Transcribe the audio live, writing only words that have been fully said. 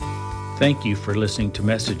Thank you for listening to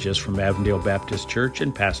messages from Avondale Baptist Church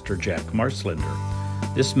and Pastor Jack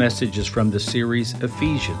Marslender. This message is from the series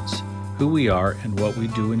Ephesians, Who We Are and What We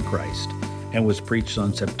Do in Christ, and was preached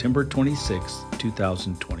on September 26,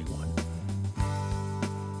 2021.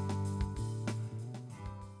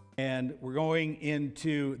 And we're going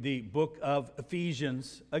into the book of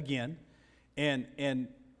Ephesians again, and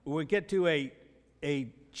we get to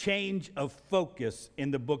a change of focus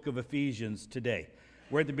in the book of Ephesians today.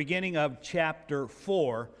 We're at the beginning of chapter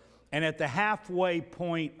 4, and at the halfway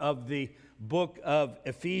point of the book of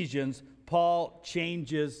Ephesians, Paul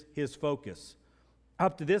changes his focus.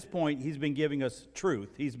 Up to this point, he's been giving us truth.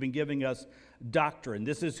 He's been giving us doctrine.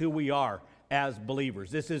 This is who we are as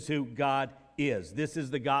believers. This is who God is. This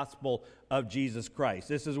is the gospel of Jesus Christ.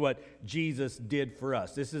 This is what Jesus did for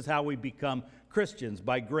us. This is how we become Christians,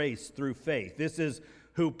 by grace through faith. This is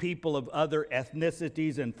who people of other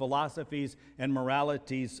ethnicities and philosophies and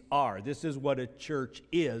moralities are. This is what a church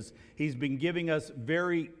is. He's been giving us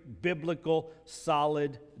very biblical,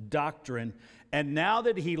 solid doctrine. And now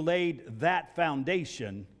that he laid that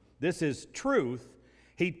foundation, this is truth,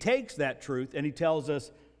 he takes that truth and he tells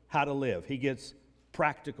us how to live. He gets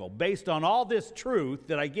practical. Based on all this truth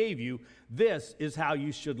that I gave you, this is how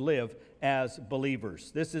you should live as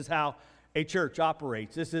believers. This is how a church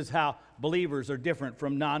operates. This is how believers are different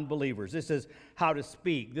from non-believers. This is how to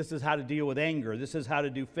speak. This is how to deal with anger. This is how to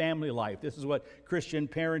do family life. This is what Christian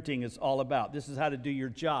parenting is all about. This is how to do your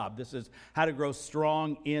job. This is how to grow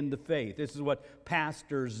strong in the faith. This is what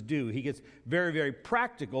pastors do. He gets very, very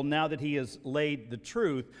practical now that he has laid the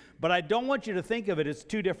truth. But I don't want you to think of it as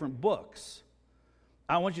two different books.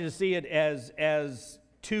 I want you to see it as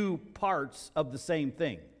two parts of the same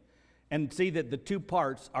thing. And see that the two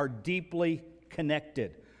parts are deeply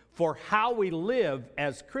connected. For how we live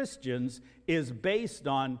as Christians is based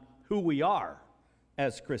on who we are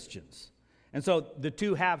as Christians. And so the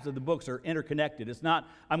two halves of the books are interconnected. It's not,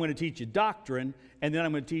 I'm going to teach you doctrine, and then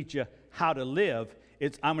I'm going to teach you how to live.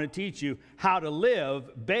 It's, I'm going to teach you how to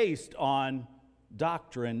live based on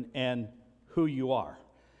doctrine and who you are.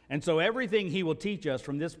 And so everything he will teach us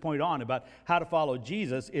from this point on about how to follow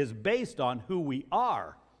Jesus is based on who we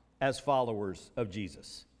are as followers of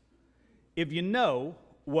Jesus. If you know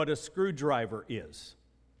what a screwdriver is,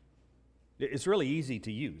 it's really easy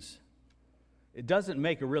to use. It doesn't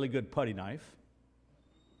make a really good putty knife.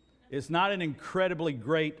 It's not an incredibly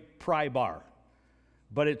great pry bar,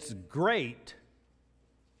 but it's great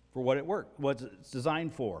for what it's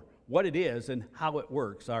designed for. What it is and how it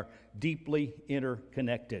works are deeply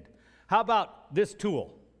interconnected. How about this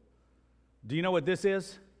tool? Do you know what this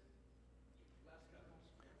is?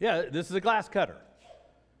 Yeah, this is a glass cutter.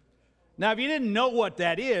 Now, if you didn't know what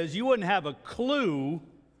that is, you wouldn't have a clue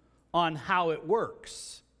on how it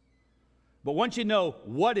works. But once you know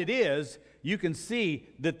what it is, you can see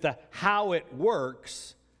that the how it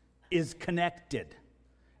works is connected.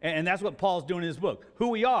 And that's what Paul's doing in his book. Who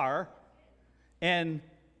we are and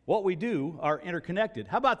what we do are interconnected.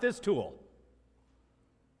 How about this tool?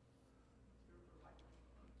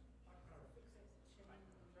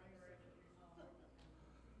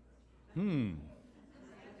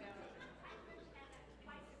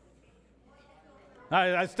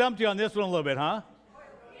 I stumped you on this one a little bit, huh?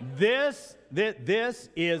 This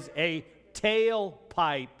is a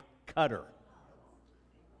tailpipe cutter.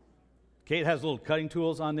 Okay, it has little cutting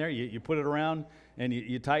tools on there. You put it around and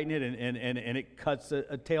you tighten it and it cuts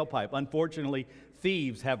a tailpipe. Unfortunately,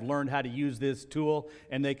 thieves have learned how to use this tool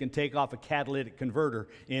and they can take off a catalytic converter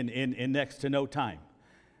in next to no time.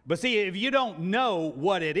 But see, if you don't know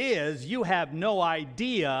what it is, you have no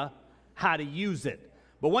idea how to use it.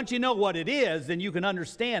 But once you know what it is, then you can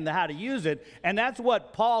understand how to use it. And that's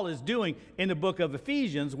what Paul is doing in the book of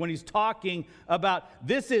Ephesians when he's talking about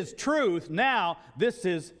this is truth. Now, this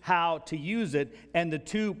is how to use it. And the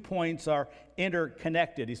 2 points are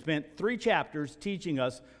interconnected. He spent 3 chapters teaching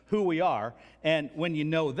us who we are. And when you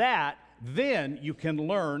know that, then you can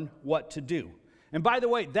learn what to do. And by the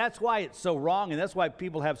way, that's why it's so wrong, and that's why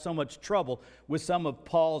people have so much trouble with some of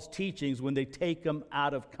Paul's teachings when they take them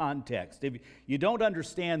out of context. If you don't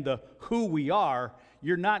understand the who we are,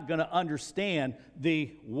 you're not going to understand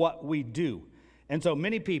the what we do. And so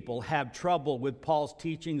many people have trouble with Paul's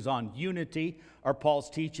teachings on unity, or Paul's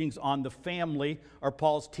teachings on the family, or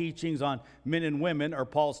Paul's teachings on men and women, or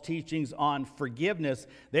Paul's teachings on forgiveness.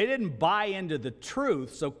 They didn't buy into the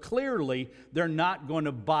truth, so clearly they're not going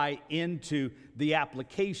to buy into the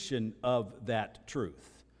application of that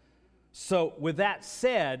truth. So with that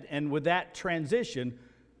said, and with that transition,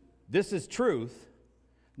 this is truth.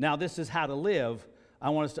 Now this is how to live. I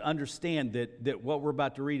want us to understand that what we're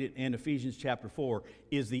about to read in Ephesians chapter 4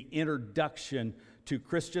 is the introduction to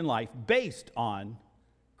Christian life based on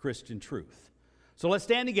Christian truth. So let's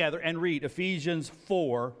stand together and read Ephesians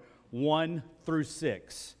 4, 1 through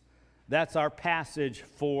 6. That's our passage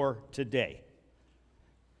for today.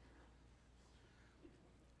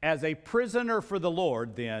 As a prisoner for the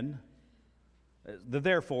Lord, then,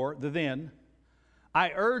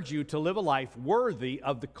 I urge you to live a life worthy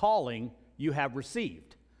of the calling you have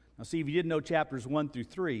received. Now, see, if you didn't know chapters 1 through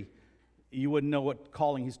 3, you wouldn't know what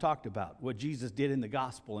calling he's talked about, what Jesus did in the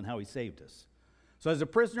gospel and how he saved us. So as a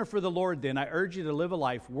prisoner for the Lord, then, I urge you to live a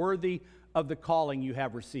life worthy of the calling you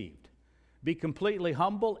have received. Be completely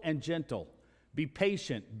humble and gentle. Be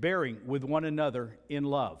patient, bearing with one another in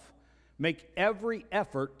love. Make every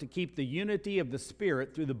effort to keep the unity of the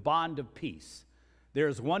Spirit through the bond of peace. There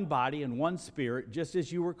is one body and one Spirit, just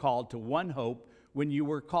as you were called to one hope when you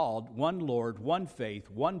were called, one Lord, one faith,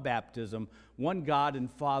 one baptism, one God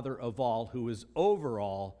and Father of all, who is over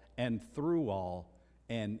all and through all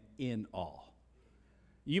and in all.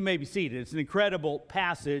 You may be seated. It's an incredible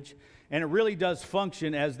passage, and it really does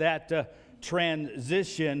function as that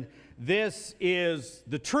transition. This is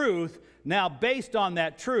the truth. Now, based on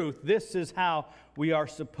that truth, this is how we are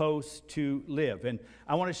supposed to live. And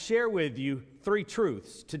I want to share with you 3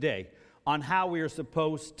 truths today on how we are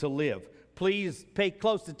supposed to live. Please pay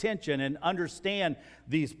close attention and understand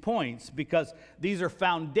these points, because these are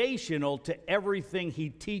foundational to everything he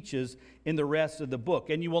teaches in the rest of the book.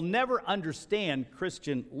 And you will never understand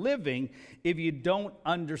Christian living if you don't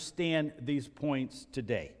understand these points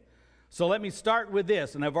today. So let me start with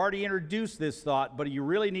this, and I've already introduced this thought, but you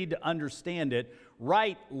really need to understand it.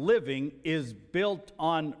 Right living is built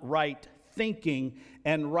on right thinking,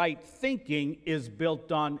 and right thinking is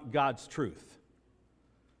built on God's truth.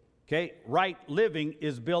 Okay, right living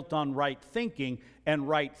is built on right thinking, and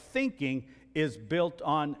right thinking is built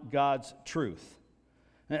on God's truth.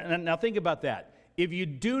 Now think about that. If you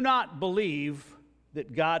do not believe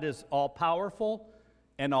that God is all-powerful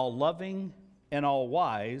and all-loving and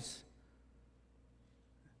all-wise,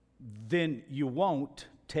 then you won't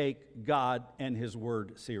take God and His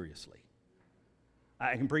Word seriously.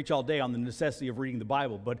 I can preach all day on the necessity of reading the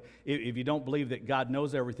Bible, but if you don't believe that God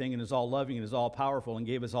knows everything and is all-loving and is all-powerful and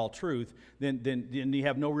gave us all truth, then you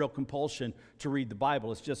have no real compulsion to read the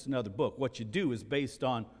Bible. It's just another book. What you do is based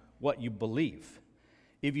on what you believe.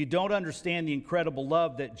 If you don't understand the incredible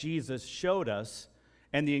love that Jesus showed us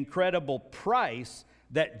and the incredible price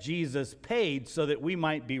that Jesus paid so that we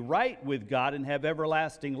might be right with God and have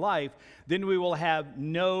everlasting life, then we will have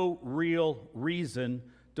no real reason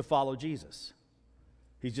to follow Jesus.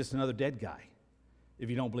 He's just another dead guy if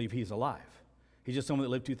you don't believe he's alive. He's just someone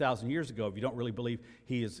that lived 2,000 years ago if you don't really believe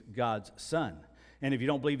he is God's son. And if you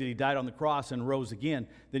don't believe that he died on the cross and rose again,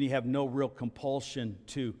 then you have no real compulsion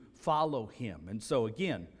to follow him. And so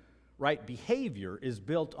again, right behavior is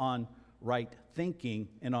built on right thinking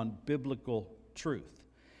and on biblical truth.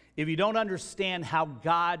 If you don't understand how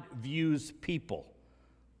God views people,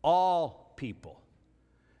 all people,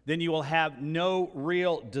 then you will have no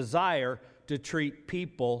real desire to treat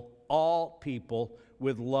people, all people,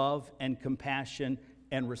 with love and compassion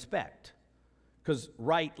and respect. Because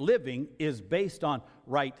right living is based on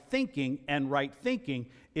right thinking, and right thinking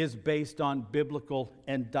is based on biblical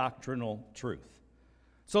and doctrinal truth.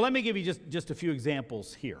 So let me give you just a few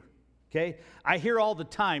examples here. Okay? I hear all the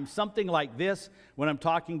time something like this when I'm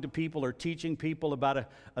talking to people or teaching people about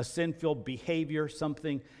a sin-filled behavior,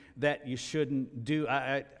 something that you shouldn't do.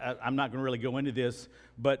 I'm not going to really go into this,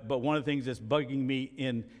 but one of the things that's bugging me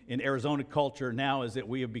in Arizona culture now is that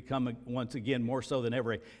we have become, once again, more so than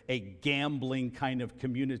ever, a gambling kind of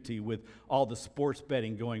community with all the sports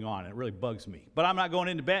betting going on. It really bugs me. But I'm not going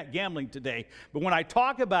into gambling today. But when I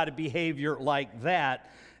talk about a behavior like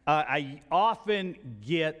that, I often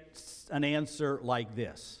get an answer like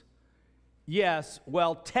this. Yes,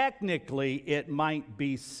 well, technically it might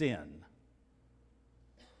be sin,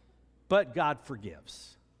 but God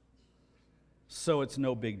forgives, so it's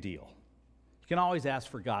no big deal. You can always ask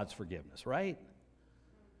for God's forgiveness, right?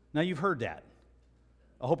 Now, you've heard that.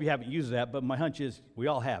 I hope you haven't used that, but my hunch is we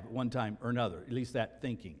all have at one time or another, at least that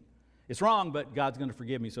thinking. It's wrong, but God's going to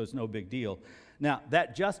forgive me, so it's no big deal. Now,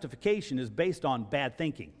 that justification is based on bad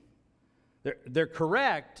thinking. They're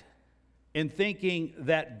correct in thinking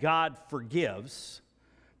that God forgives,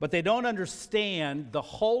 but they don't understand the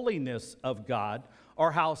holiness of God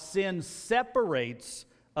or how sin separates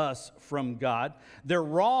us from God. They're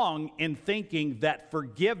wrong in thinking that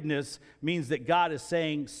forgiveness means that God is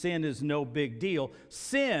saying sin is no big deal.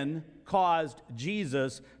 Sin caused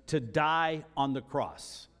Jesus to die on the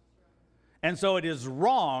cross. And so it is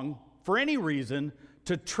wrong for any reason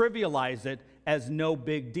to trivialize it as no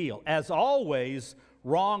big deal. As always,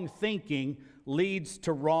 wrong thinking leads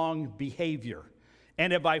to wrong behavior.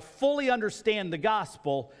 And if I fully understand the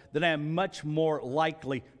gospel, then I am much more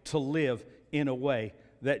likely to live in a way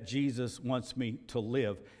that Jesus wants me to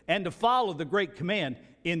live, and to follow the great command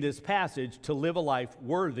in this passage to live a life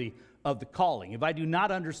worthy of the calling. If I do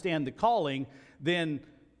not understand the calling, then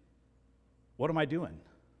what am I doing?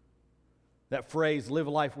 That phrase, live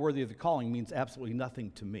a life worthy of the calling, means absolutely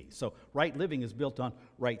nothing to me. So right living is built on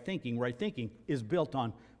right thinking. Right thinking is built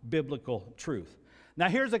on biblical truth. Now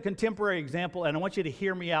here's a contemporary example, and I want you to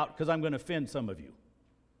hear me out because I'm going to offend some of you.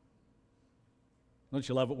 Don't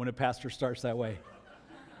you love it when a pastor starts that way?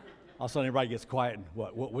 All of a sudden everybody gets quiet and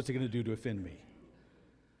what's he going to do to offend me?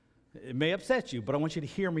 It may upset you, but I want you to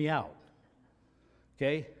hear me out,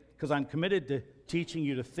 okay? Because I'm committed to teaching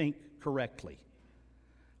you to think correctly.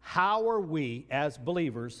 How are we, as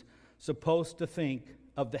believers, supposed to think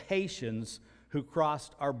of the Haitians who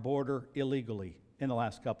crossed our border illegally in the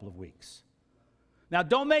last couple of weeks? Now,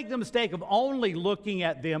 don't make the mistake of only looking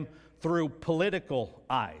at them through political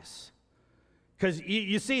eyes. Because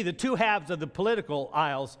you see, the two halves of the political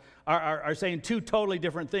aisles are saying two totally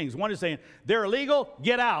different things. One is saying, they're illegal,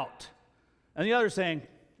 get out. And the other is saying,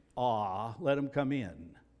 let them come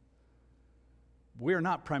in. We are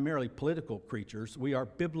not primarily political creatures. We are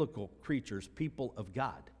biblical creatures, people of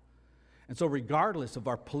God. And so regardless of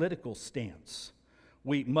our political stance,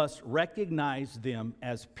 we must recognize them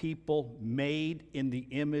as people made in the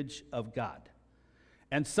image of God.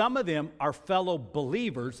 And some of them are fellow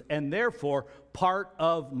believers and therefore part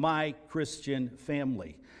of my Christian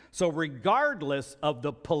family. So regardless of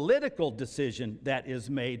the political decision that is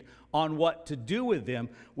made on what to do with them,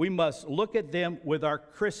 we must look at them with our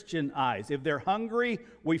Christian eyes. If they're hungry,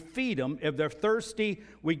 we feed them. If they're thirsty,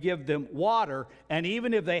 we give them water. And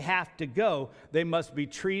even if they have to go, they must be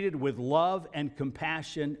treated with love and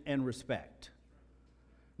compassion and respect.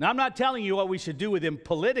 Now, I'm not telling you what we should do with them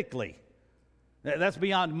politically. That's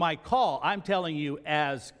beyond my call. I'm telling you,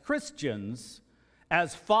 as Christians,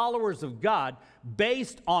 as followers of God,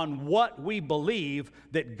 based on what we believe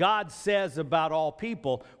that God says about all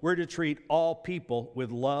people, we're to treat all people with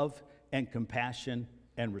love and compassion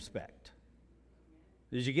and respect.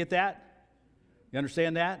 Did you get that? You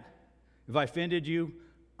understand that? If I offended you,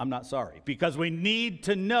 I'm not sorry, because we need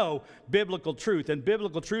to know biblical truth. And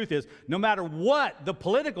biblical truth is, no matter what the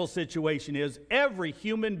political situation is, every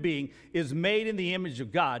human being is made in the image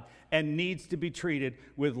of God and needs to be treated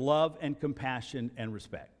with love and compassion and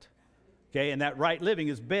respect. Okay, and that right living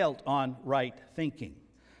is built on right thinking.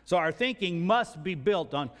 So our thinking must be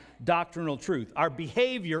built on doctrinal truth. Our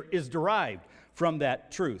behavior is derived from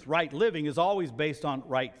that truth. Right living is always based on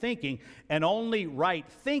right thinking, and only right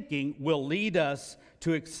thinking will lead us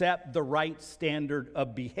to accept the right standard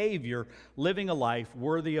of behavior, living a life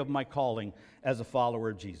worthy of my calling as a follower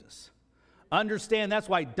of Jesus. Understand, that's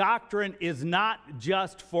why doctrine is not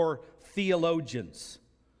just for theologians.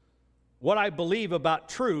 What I believe about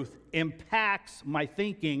truth impacts my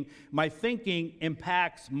thinking. My thinking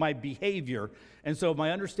impacts my behavior. And so if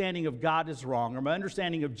my understanding of God is wrong, or my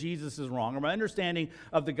understanding of Jesus is wrong, or my understanding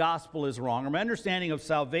of the gospel is wrong, or my understanding of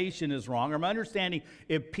salvation is wrong, or my understanding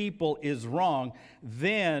of people is wrong,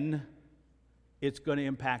 then it's going to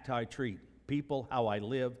impact how I treat people, how I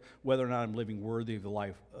live, whether or not I'm living worthy of the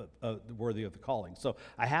life, worthy of the calling. So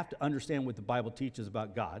I have to understand what the Bible teaches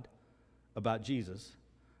about God, about Jesus,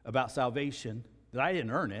 about salvation, that I didn't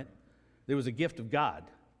earn it. It was a gift of God.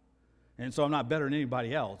 And so I'm not better than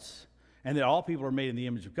anybody else. And that all people are made in the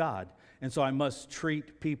image of God. And so I must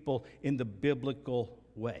treat people in the biblical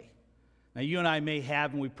way. Now, you and I may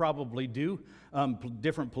have, and we probably do,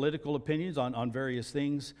 different political opinions on various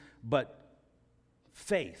things, but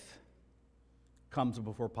faith comes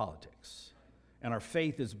before politics. And our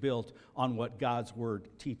faith is built on what God's Word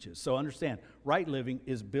teaches. So understand, right living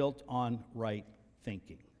is built on right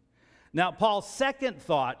thinking. Now, Paul's second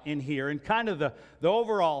thought in here, and kind of the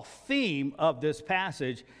overall theme of this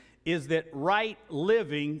passage, is that right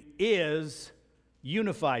living is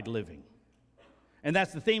unified living. And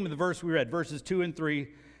that's the theme of the verse we read, verses 2 and 3.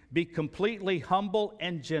 Be completely humble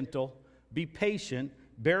and gentle, be patient,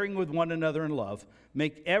 bearing with one another in love.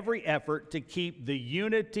 Make every effort to keep the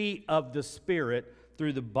unity of the Spirit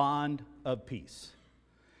through the bond of peace.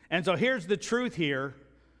 And so here's the truth here.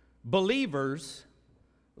 Believers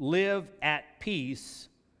live at peace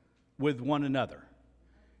with one another,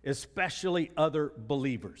 especially other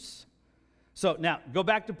believers. So now, go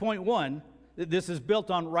back to point one. This is built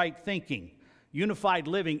on right thinking. Unified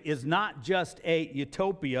living is not just a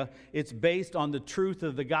utopia. It's based on the truth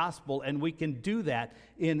of the gospel, and we can do that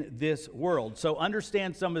in this world. So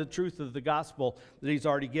understand some of the truth of the gospel that he's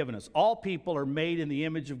already given us. All people are made in the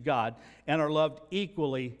image of God and are loved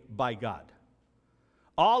equally by God.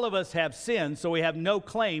 All of us have sinned, so we have no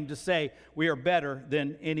claim to say we are better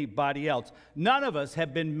than anybody else. None of us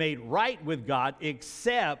have been made right with God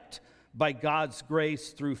except by God's grace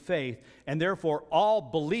through faith, and therefore all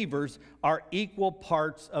believers are equal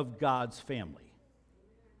parts of God's family.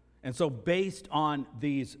 And so based on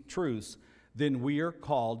these truths, then we are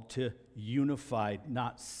called to unified,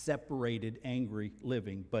 not separated, angry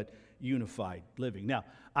living, but unified living. Now,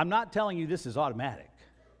 I'm not telling you this is automatic.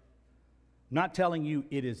 I'm not telling you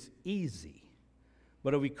it is easy.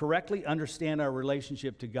 But if we correctly understand our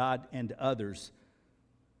relationship to God and to others,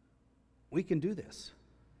 we can do this.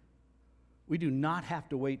 We do not have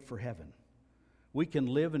to wait for heaven. We can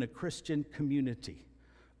live in a Christian community,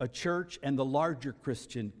 a church and the larger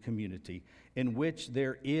Christian community in which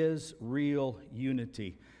there is real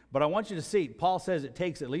unity. But I want you to see, Paul says it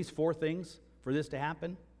takes at least 4 things for this to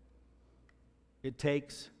happen. It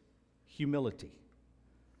takes humility.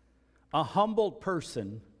 A humble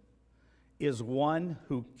person is one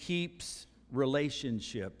who keeps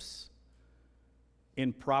relationships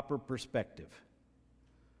in proper perspective.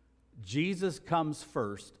 Jesus comes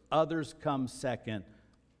first, others come second,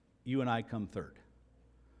 you and I come third.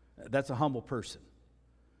 That's a humble person.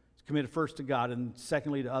 He's committed first to God and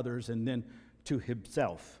secondly to others and then to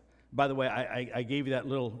himself. By the way, I gave you that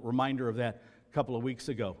little reminder of that a couple of weeks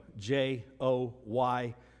ago.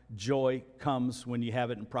 J-O-Y, joy comes when you have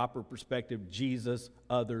it in proper perspective. Jesus,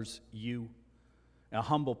 others, you. A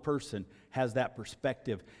humble person has that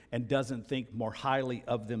perspective and doesn't think more highly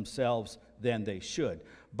of themselves than they should.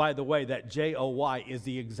 By the way, that J-O-Y is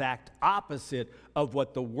the exact opposite of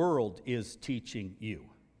what the world is teaching you.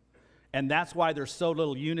 And that's why there's so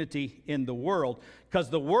little unity in the world, because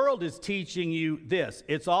the world is teaching you this.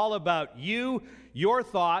 It's all about you, your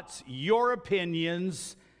thoughts, your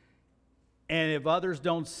opinions, and if others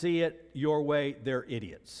don't see it your way, they're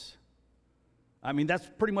idiots. I mean, that's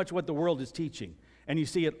pretty much what the world is teaching. And you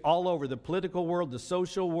see it all over the political world, the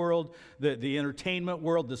social world, the entertainment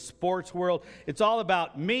world, the sports world. It's all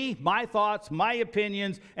about me, my thoughts, my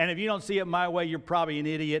opinions, and if you don't see it my way, you're probably an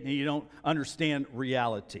idiot and you don't understand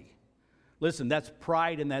reality. Listen, that's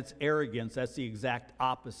pride and that's arrogance. That's the exact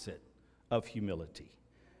opposite of humility.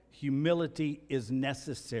 Humility is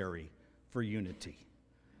necessary for unity.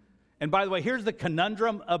 And by the way, here's the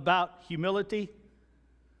conundrum about humility.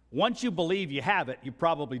 Once you believe you have it, you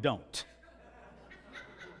probably don't.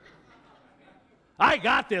 I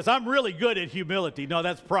got this. I'm really good at humility. No,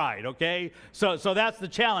 that's pride, okay? So that's the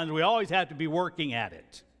challenge. We always have to be working at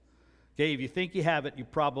it. Okay, if you think you have it, you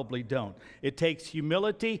probably don't. It takes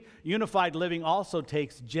humility. Unified living also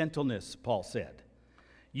takes gentleness, Paul said.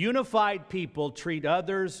 Unified people treat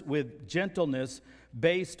others with gentleness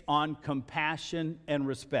based on compassion and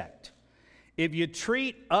respect. If you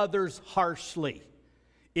treat others harshly,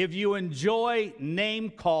 if you enjoy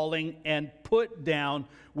name-calling and put down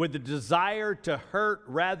with a desire to hurt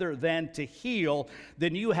rather than to heal,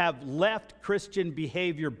 then you have left Christian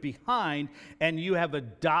behavior behind and you have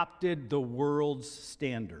adopted the world's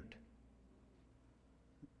standard.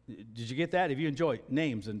 Did you get that? If you enjoy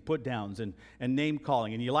names and put-downs and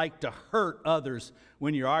name-calling and you like to hurt others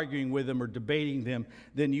when you're arguing with them or debating them,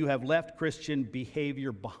 then you have left Christian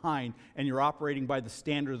behavior behind and you're operating by the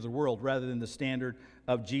standard of the world rather than the standard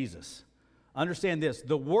of Jesus. Understand this,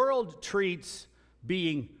 the world treats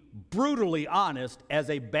being brutally honest as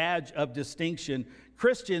a badge of distinction.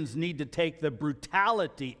 Christians need to take the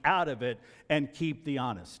brutality out of it and keep the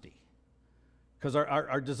honesty. Because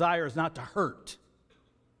our desire is not to hurt,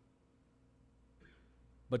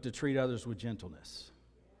 but to treat others with gentleness.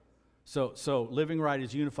 So living right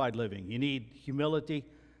is unified living. You need humility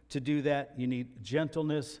to do that. You need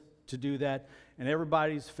gentleness to do that. And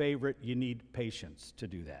everybody's favorite, you need patience to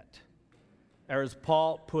do that. Or as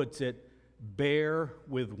Paul puts it, bear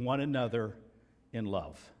with one another in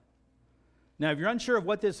love. Now, if you're unsure of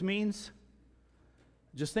what this means,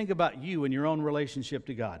 just think about you and your own relationship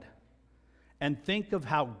to God. And think of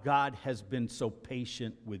how God has been so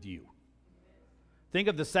patient with you. Think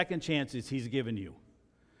of the second chances he's given you,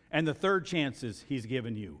 and the third chances he's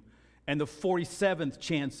given you, and the 47th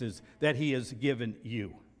chances that he has given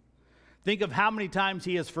you. Think of how many times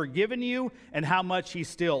he has forgiven you and how much he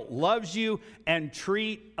still loves you, and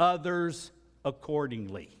treat others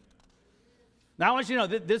accordingly. Now, I want you to know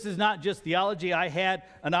that this is not just theology. I had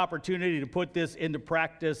an opportunity to put this into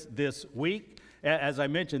practice this week. As I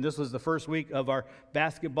mentioned, this was the first week of our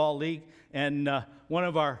basketball league, and one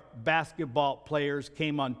of our basketball players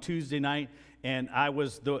came on Tuesday night, and I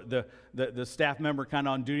was the staff member kind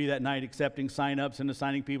of on duty that night, accepting sign-ups and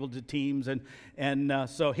assigning people to teams. And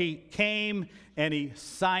so he came and he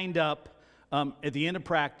signed up at the end of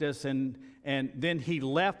practice, and then he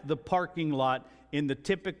left the parking lot in the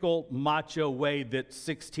typical macho way that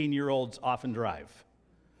 16-year-olds often drive.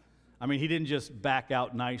 I mean, he didn't just back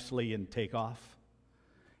out nicely and take off.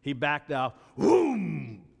 He backed out,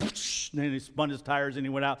 whoom, and then he spun his tires and he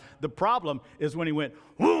went out. The problem is when he went,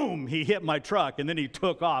 whoom, he hit my truck, and then he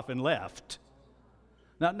took off and left.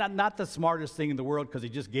 Now, not the smartest thing in the world, because he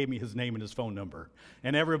just gave me his name and his phone number.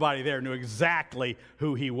 And everybody there knew exactly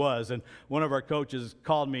who he was. And one of our coaches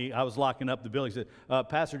called me. I was locking up the building. He said,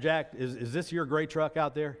 Pastor Jack, is this your gray truck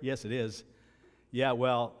out there? Yes, it is. Yeah,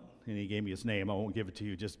 well, and he gave me his name. I won't give it to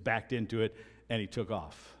you. Just backed into it, and he took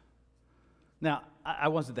off. Now, I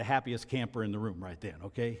wasn't the happiest camper in the room right then,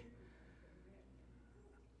 okay?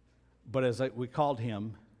 But we called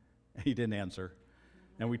him, and he didn't answer.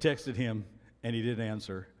 And we texted him, and he didn't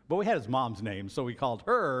answer. But we had his mom's name, so we called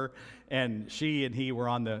her, and she and he were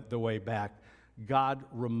on the way back. God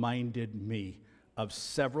reminded me of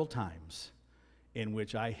several times in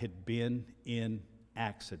which I had been in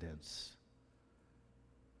accidents.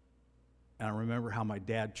 And I remember how my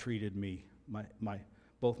dad treated me,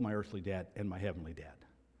 both my earthly dad and my heavenly dad.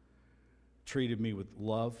 Treated me with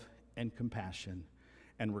love and compassion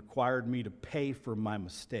and required me to pay for my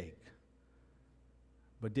mistake,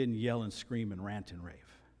 but didn't yell and scream and rant and rave.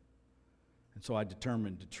 And so I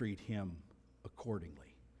determined to treat him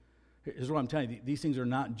accordingly. Here's what I'm telling you. These things are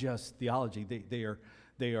not just theology.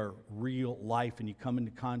 They are real life, and you come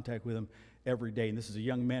into contact with them every day. And this is a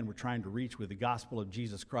young man we're trying to reach with the gospel of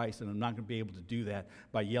Jesus Christ, and I'm not going to be able to do that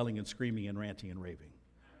by yelling and screaming and ranting and raving.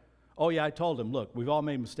 Oh, yeah, I told him, look, we've all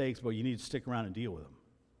made mistakes, but you need to stick around and deal with them.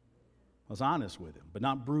 I was honest with him, but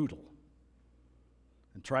not brutal.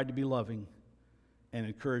 And tried to be loving and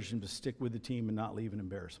encouraged him to stick with the team and not leave in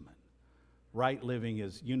embarrassment. Right living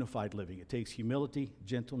is unified living. It takes humility,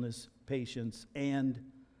 gentleness, patience, and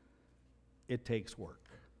it takes work.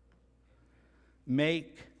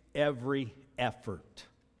 Make every effort,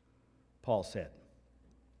 Paul said,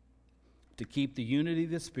 to keep the unity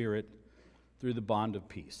of the Spirit through the bond of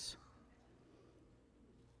peace.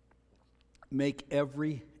 Make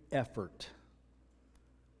every effort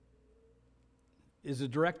is a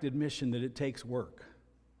direct admission that it takes work.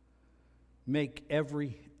 Make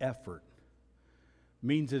every effort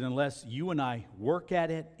means that unless you and I work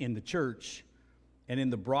at it in the church and in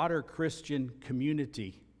the broader Christian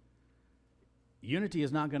community, unity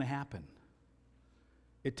is not going to happen.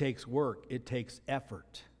 It takes work. It takes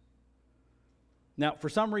effort. Now, for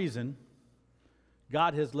some reason,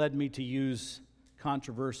 God has led me to use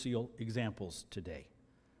controversial examples today.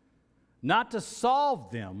 Not to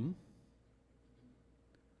solve them,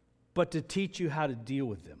 but to teach you how to deal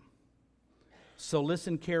with them. So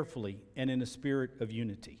listen carefully and in a spirit of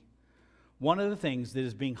unity. One of the things that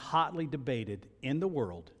is being hotly debated in the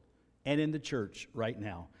world and in the church right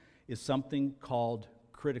now is something called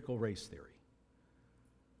critical race theory.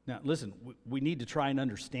 Now, listen, we need to try and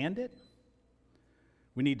understand it.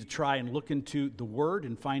 We need to try and look into the Word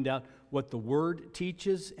and find out what the Word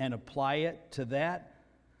teaches and apply it to that.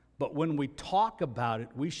 But when we talk about it,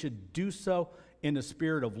 we should do so in a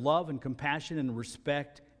spirit of love and compassion and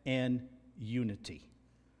respect and unity.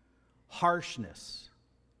 Harshness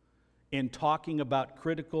in talking about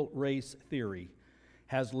critical race theory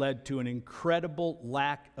has led to an incredible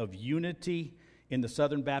lack of unity in the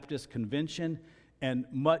Southern Baptist Convention, and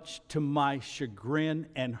much to my chagrin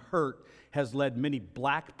and hurt, has led many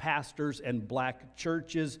black pastors and black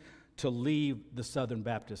churches to leave the Southern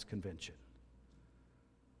Baptist Convention.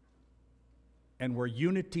 And where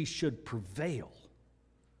unity should prevail,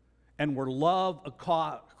 and where love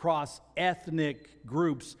across ethnic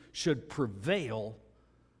groups should prevail,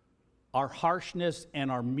 our harshness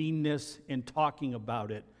and our meanness in talking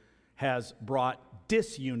about it has brought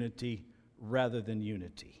disunity rather than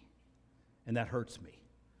unity. And that hurts me,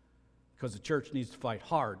 because the church needs to fight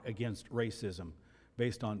hard against racism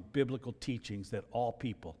based on biblical teachings that all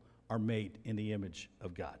people are made in the image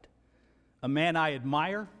of God. A man I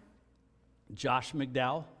admire, Josh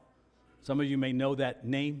McDowell. Some of you may know that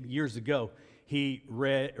name. Years ago, he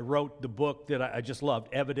wrote the book that I just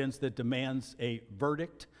loved, Evidence That Demands a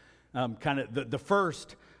Verdict. Kind of the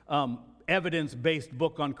first evidence-based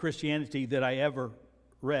book on Christianity that I ever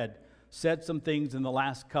read. Said some things in the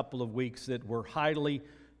last couple of weeks that were highly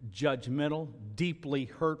judgmental, deeply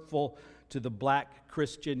hurtful to the black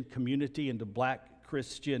Christian community and to black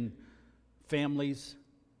Christian families,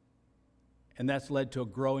 and that's led to a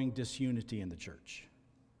growing disunity in the church.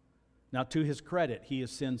 Now, to his credit, he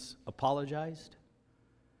has since apologized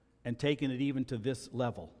and taken it even to this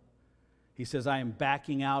level. He says, I am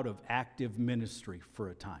backing out of active ministry for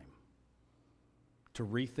a time to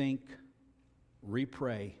rethink,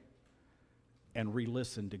 repray, and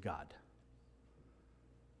re-listen to God.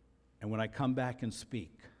 And when I come back and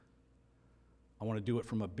speak, I want to do it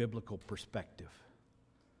from a biblical perspective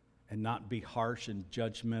and not be harsh and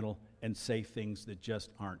judgmental and say things that just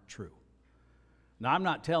aren't true. Now, I'm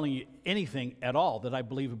not telling you anything at all that I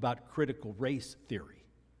believe about critical race theory.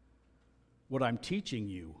 What I'm teaching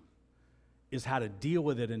you is how to deal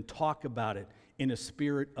with it and talk about it in a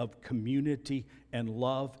spirit of community and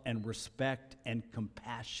love and respect and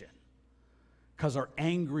compassion. Because our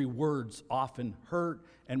angry words often hurt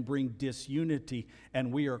and bring disunity,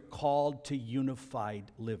 and we are called to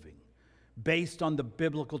unified living based on the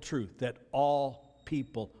biblical truth that all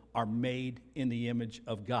people are made in the image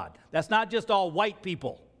of God. That's not just all white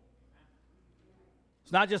people.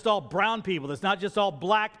 It's not just all brown people. That's not just all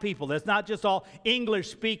black people. That's not just all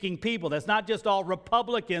English-speaking people. That's not just all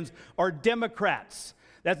Republicans or Democrats.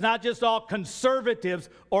 That's not just all conservatives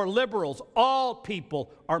or liberals. All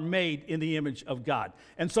people are made in the image of God.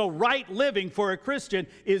 And so right living for a Christian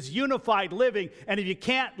is unified living. And if you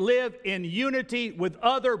can't live in unity with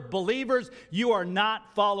other believers, you are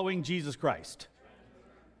not following Jesus Christ.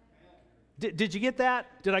 Did you get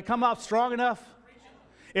that? Did I come off strong enough?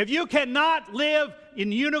 If you cannot live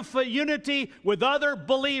in unity with other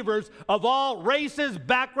believers of all races,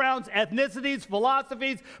 backgrounds, ethnicities,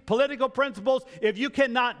 philosophies, political principles, if you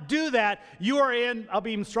cannot do that, you are in, I'll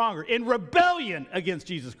be even stronger, in rebellion against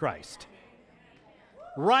Jesus Christ.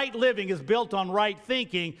 Right living is built on right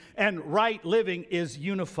thinking, and right living is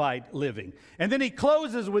unified living. And then he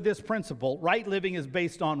closes with this principle. Right living is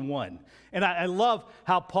based on one. And I love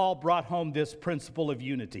how Paul brought home this principle of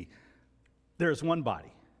unity. There is one body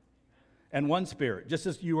and one Spirit, just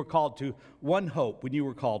as you were called to one hope when you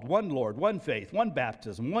were called, one Lord, one faith, one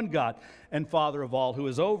baptism, one God and Father of all, who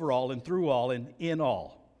is over all and through all and in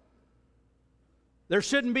all. There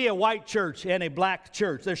shouldn't be a white church and a black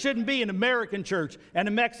church. There shouldn't be an American church and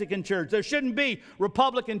a Mexican church. There shouldn't be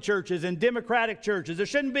Republican churches and Democratic churches. There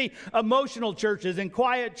shouldn't be emotional churches and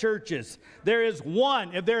quiet churches. There is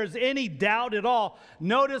one. If there is any doubt at all,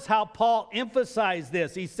 notice how Paul emphasized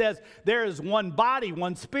this. He says there is one body,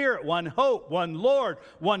 one Spirit, one hope, one Lord,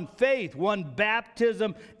 one faith, one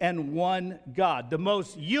baptism, and one God. The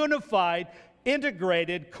most unified,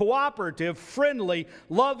 integrated, cooperative, friendly,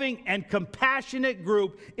 loving, and compassionate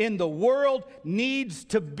group in the world needs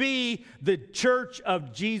to be the Church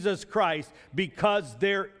of Jesus Christ, because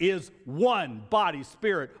there is one body,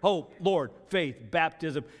 Spirit, hope, Lord, faith,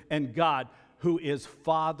 baptism, and God, who is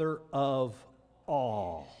Father of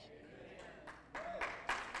all.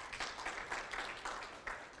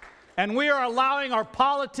 And we are allowing our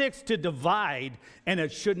politics to divide, and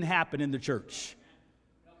it shouldn't happen in the church.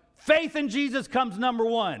 Faith in Jesus comes number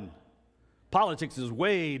one. Politics is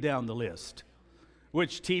way down the list.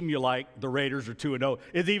 Which team you like, the Raiders or 2-0,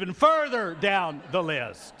 is even further down the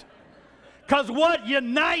list. Because what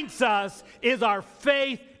unites us is our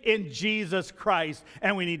faith in Jesus Christ,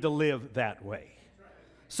 and we need to live that way.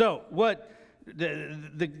 So what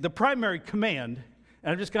the primary command,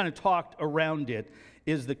 and I've just kind of talked around it,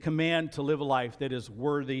 is the command to live a life that is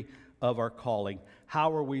worthy of our calling.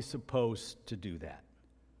 How are we supposed to do that?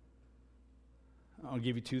 I'll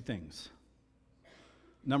give you two things.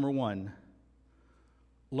 Number one,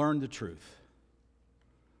 learn the truth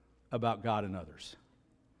about God and others.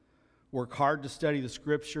 Work hard to study the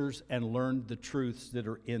Scriptures and learn the truths that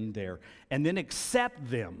are in there. And then accept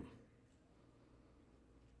them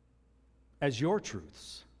as your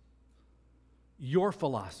truths, your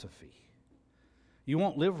philosophy. You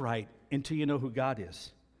won't live right until you know who God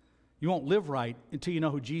is. You won't live right until you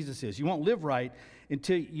know who Jesus is. You won't live right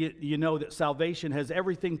until you know that salvation has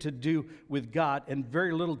everything to do with God and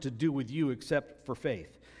very little to do with you except for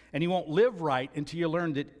faith. And you won't live right until you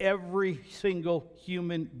learn that every single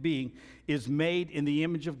human being is made in the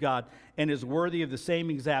image of God and is worthy of the same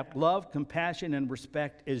exact love, compassion, and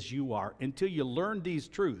respect as you are. Until you learn these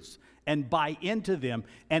truths and buy into them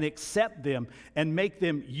and accept them and make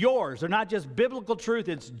them yours. They're not just biblical truth,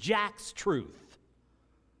 it's Jack's truth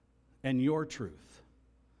and your truth.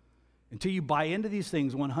 Until you buy into these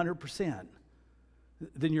things 100%,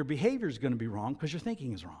 then your behavior is going to be wrong because your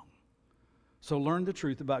thinking is wrong. So learn the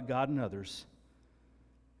truth about God and others,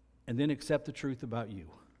 and then accept the truth about you.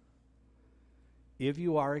 If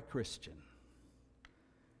you are a Christian,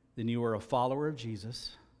 then you are a follower of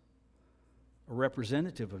Jesus, a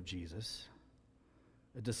representative of Jesus,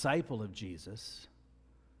 a disciple of Jesus,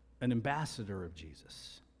 an ambassador of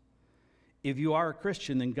Jesus. If you are a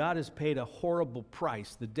Christian, then God has paid a horrible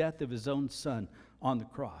price, the death of his own Son on the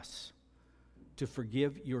cross, to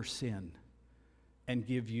forgive your sin and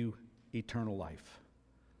give you eternal life.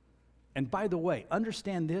 And by the way,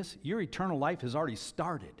 understand this, your eternal life has already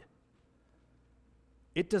started.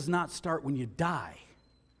 It does not start when you die.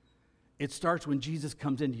 It starts when Jesus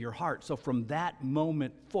comes into your heart. So from that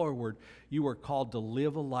moment forward, you are called to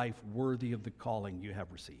live a life worthy of the calling you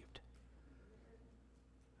have received.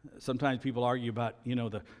 Sometimes people argue about,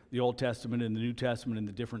 the Old Testament and the New Testament and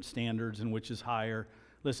the different standards and which is higher.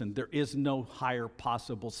 Listen, there is no higher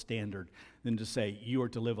possible standard than to say you are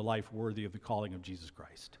to live a life worthy of the calling of Jesus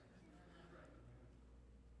Christ.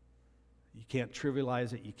 You can't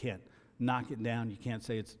trivialize it. You can't knock it down. You can't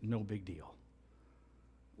say it's no big deal.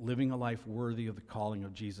 Living a life worthy of the calling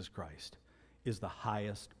of Jesus Christ is the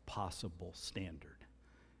highest possible standard.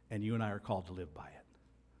 And you and I are called to live by it.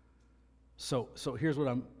 So here's what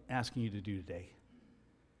I'm asking you to do today.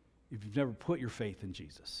 If you've never put your faith in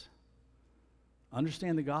Jesus,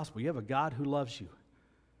 understand the gospel. You have a God who loves you.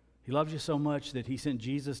 He loves you so much that he sent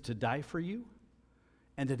Jesus to die for you,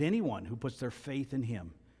 and that anyone who puts their faith in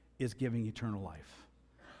him is giving eternal life.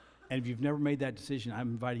 And if you've never made that decision, I'm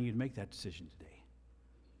inviting you to make that decision today.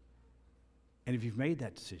 And if you've made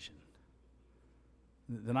that decision,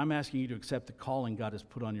 then I'm asking you to accept the calling God has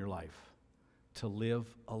put on your life to live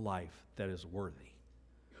a life that is worthy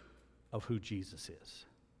of who Jesus is.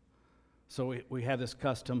 So we have this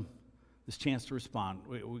custom, this chance to respond.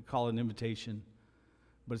 We call it an invitation,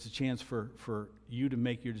 but it's a chance for you to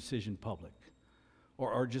make your decision public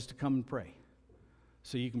or just to come and pray.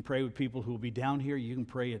 So you can pray with people who will be down here. You can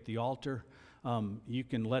pray at the altar. You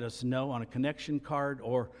can let us know on a connection card,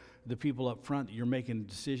 or the people up front that you're making a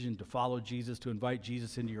decision to follow Jesus, to invite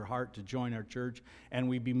Jesus into your heart, to join our church, and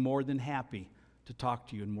we'd be more than happy to talk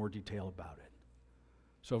to you in more detail about it.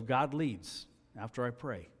 So if God leads, after I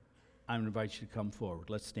pray, I'm going to invite you to come forward.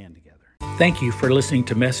 Let's stand together. Thank you for listening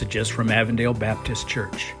to messages from Avondale Baptist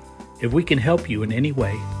Church. If we can help you in any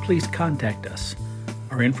way, please contact us.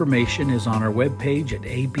 Our information is on our webpage at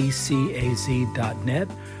abcaz.net,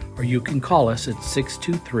 or you can call us at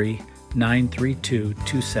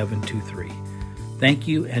 623-932-2723. Thank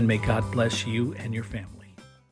you, and may God bless you and your family.